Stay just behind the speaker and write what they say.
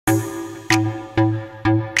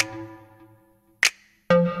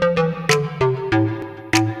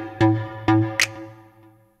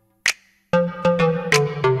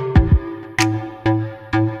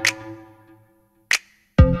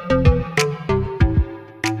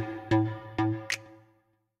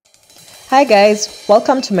Hi guys,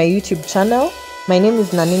 welcome to my YouTube channel. My name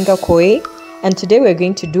is Naninga Koe, and today we're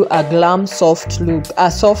going to do a glam soft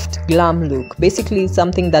glam look. Basically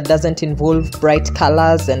something that doesn't involve bright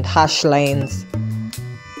colors and harsh lines.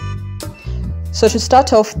 So to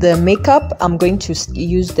start off the makeup, I'm going to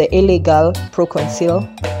use the LA Girl Pro Conceal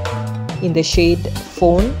in the shade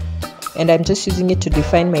Fawn, and I'm just using it to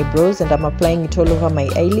define my brows, and I'm applying it all over my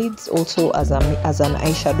eyelids, also as an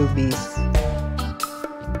eyeshadow base.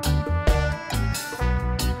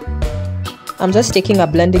 I'm just taking a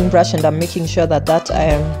blending brush and I'm making sure that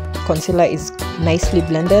concealer is nicely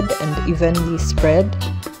blended and evenly spread.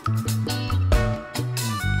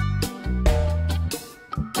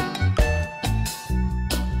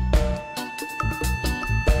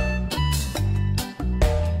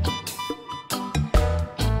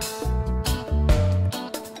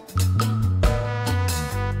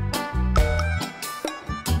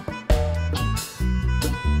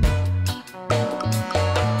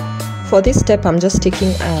 For this step, I'm just taking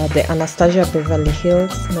the Anastasia Beverly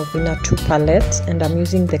Hills Norvina 2 palette, and I'm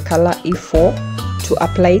using the color E4 to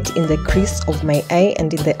apply it in the crease of my eye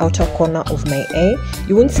and in the outer corner of my eye.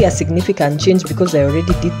 You won't see a significant change because I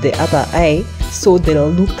already did the other eye, so they'll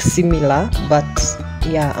look similar, but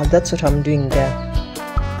yeah, that's what I'm doing there.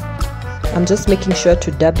 I'm just making sure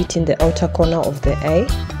to dab it in the outer corner of the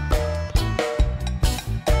eye.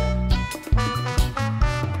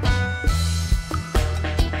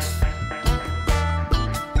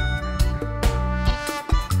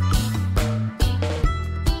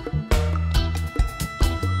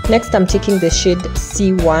 Next, I'm taking the shade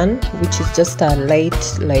C1, which is just a light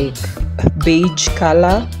beige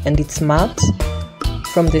color, and it's matte,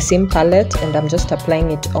 from the same palette, and I'm just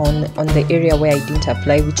applying it on the area where I didn't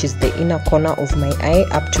apply, which is the inner corner of my eye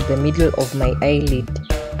up to the middle of my eyelid.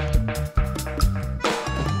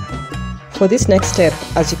 For this next step,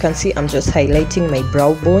 as you can see, I'm just highlighting my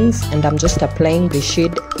brow bones, and I'm just applying the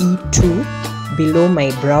shade E2 below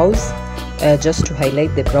my brows, just to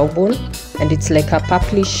highlight the brow bone. And it's like a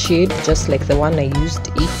purplish shade, just like the one I used,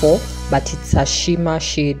 E4, but it's a shimmer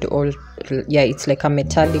shade, or yeah, it's like a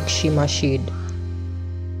metallic shimmer shade.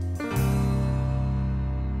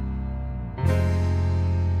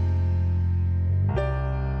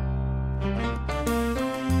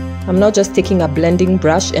 I'm now just taking a blending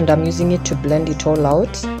brush and I'm using it to blend it all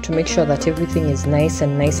out, to make sure that everything is nice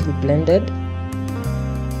and nicely blended.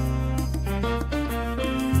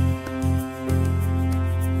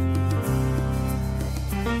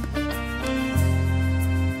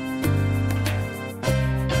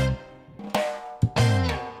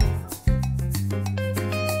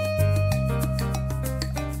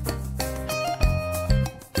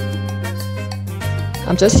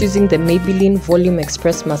 I'm just using the Maybelline Volume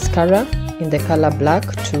Express mascara in the color black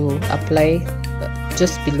to apply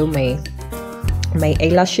just below my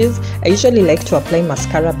eyelashes. I usually like to apply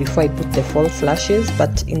mascara before I put the false lashes,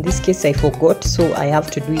 but in this case I forgot, so I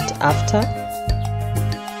have to do it after.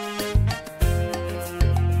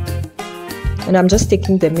 And I'm just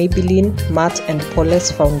taking the Maybelline Matte and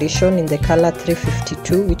Poreless foundation in the color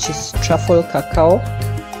 352, which is Truffle Cacao.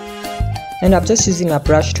 And I'm just using a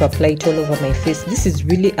brush to apply it all over my face. This is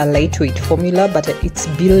really a lightweight formula, but it's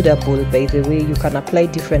buildable, by the way. You can apply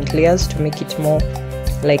different layers to make it more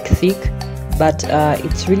like thick, but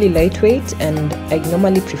it's really lightweight, and I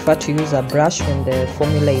normally prefer to use a brush when the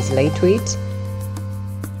formula is lightweight.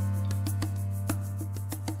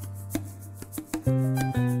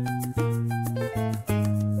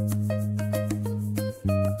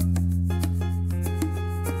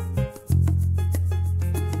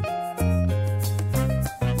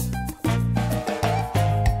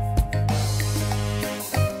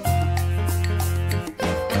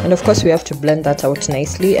 And of course we have to blend that out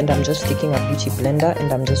nicely, and I'm just taking a beauty blender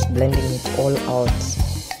and I'm just blending it all out.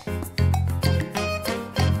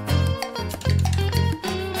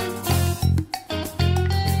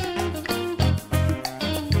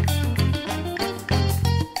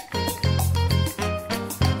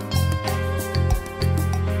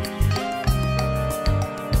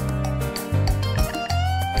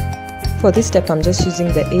 For this step, I'm just using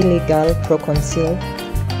the LA Girl Pro Conceal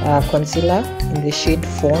concealer in the shade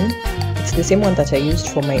Fawn. It's the same one that I used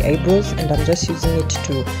for my eyebrows, and I'm just using it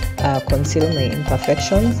to conceal my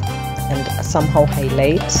imperfections and somehow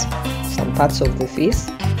highlight some parts of the face.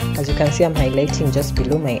 As you can see, I'm highlighting just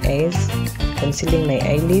below my eyes, concealing my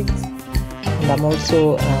eyelids, and I'm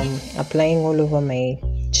also applying all over my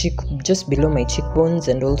cheek, just below my cheekbones,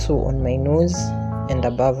 and also on my nose and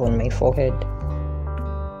above on my forehead.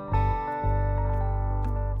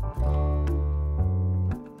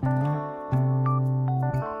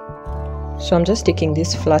 So I'm just taking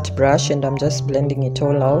this flat brush and I'm just blending it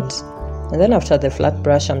all out. And then after the flat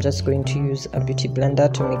brush, I'm just going to use a beauty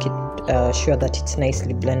blender to make it sure that it's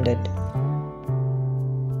nicely blended.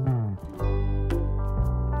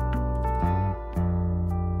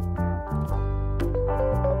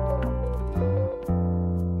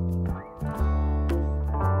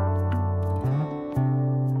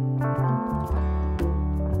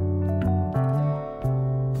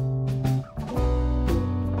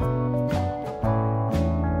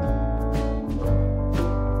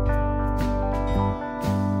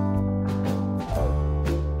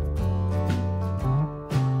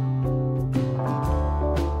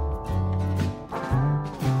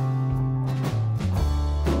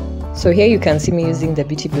 So here you can see me using the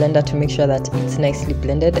beauty blender to make sure that it's nicely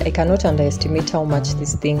blended. I cannot underestimate how much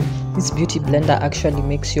this beauty blender actually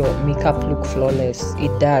makes your makeup look flawless.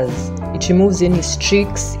 It does. It removes any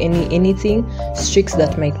streaks, anything streaks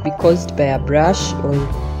that might be caused by a brush or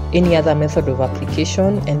any other method of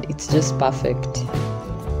application, and it's just perfect.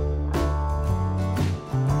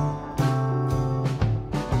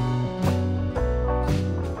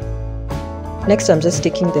 Next, I'm just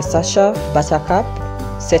taking the Sacha Buttercup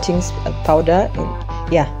setting powder,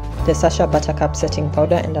 the Sacha Buttercup setting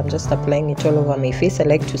powder, and I'm just applying it all over my face. I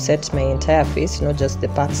like to set my entire face, not just the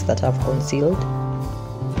parts that I've concealed.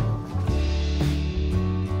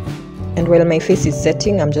 And while my face is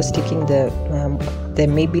setting, I'm just taking the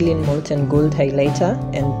Maybelline Molten Gold highlighter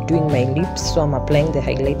and doing my lips. So I'm applying the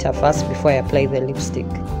highlighter first before I apply the lipstick.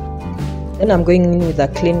 Then I'm going in with a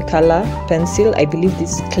clean color pencil. I believe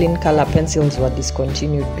these clean color pencils were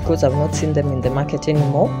discontinued because I've not seen them in the market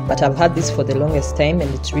anymore, but I've had this for the longest time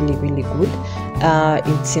and it's really good.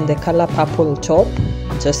 It's in the color Purple Top,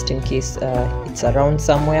 just in case it's around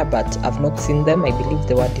somewhere, but I've not seen them. I believe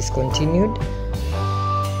they were discontinued.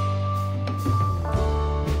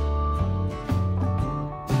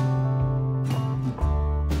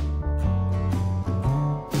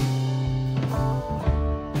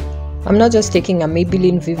 I'm now just taking a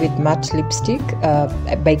Maybelline Vivid Matte Lipstick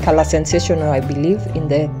by Color Sensational, I believe, in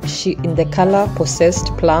the color Possessed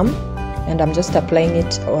Plum, and I'm just applying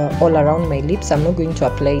it all around my lips. I'm not going to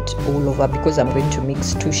apply it all over because I'm going to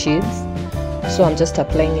mix two shades. So I'm just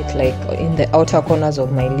applying it like in the outer corners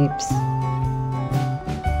of my lips.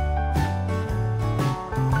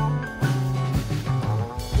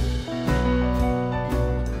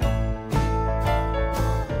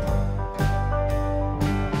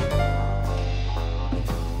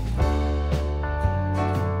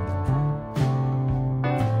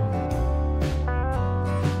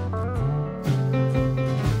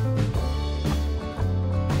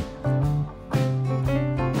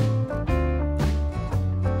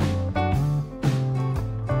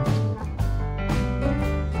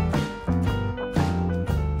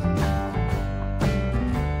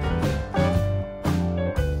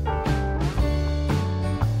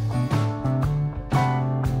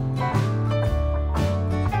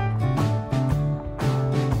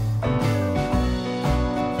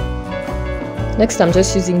 Next, I'm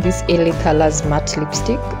just using this LA Colors matte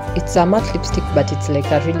lipstick. It's a matte lipstick, but it's like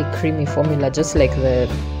a really creamy formula, just like the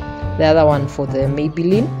other one for the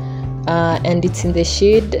Maybelline. And it's in the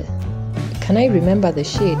shade, can I remember the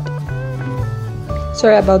shade?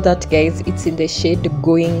 Sorry about that, guys. It's in the shade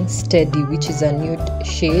Going Steady, which is a nude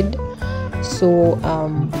shade. So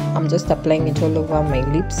I'm just applying it all over my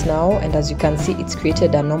lips now, and as you can see, it's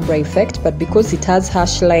created an ombre effect, but because it has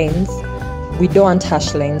harsh lines, we don't want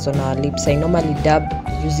harsh lines on our lips. I normally dab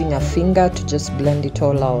using a finger to just blend it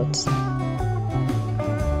all out.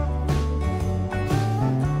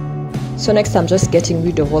 So next, I'm just getting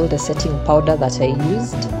rid of all the setting powder that I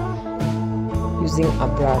used using a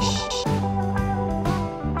brush.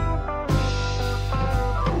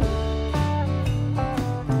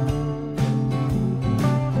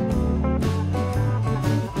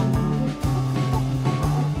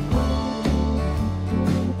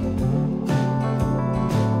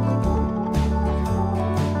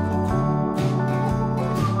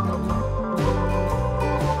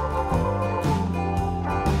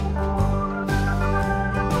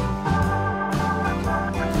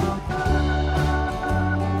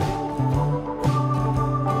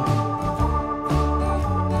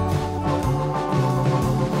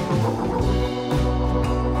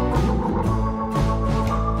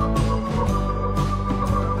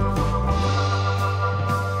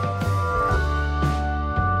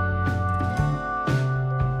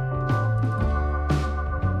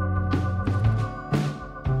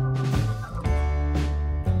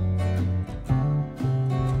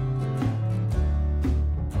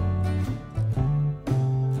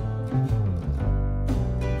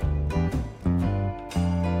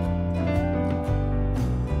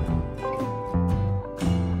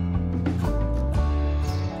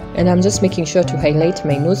 And I'm just making sure to highlight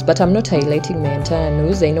my nose, but I'm not highlighting my entire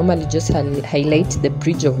nose. I normally just highlight the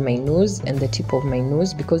bridge of my nose and the tip of my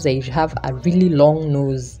nose because I have a really long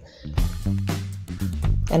nose.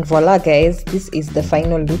 And voila guys, this is the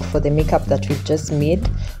final look for the makeup that we've just made.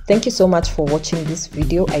 Thank you so much for watching this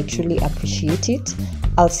video. I truly appreciate it.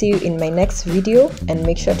 I'll see you in my next video, and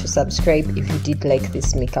make sure to subscribe if you did like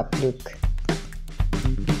this makeup look.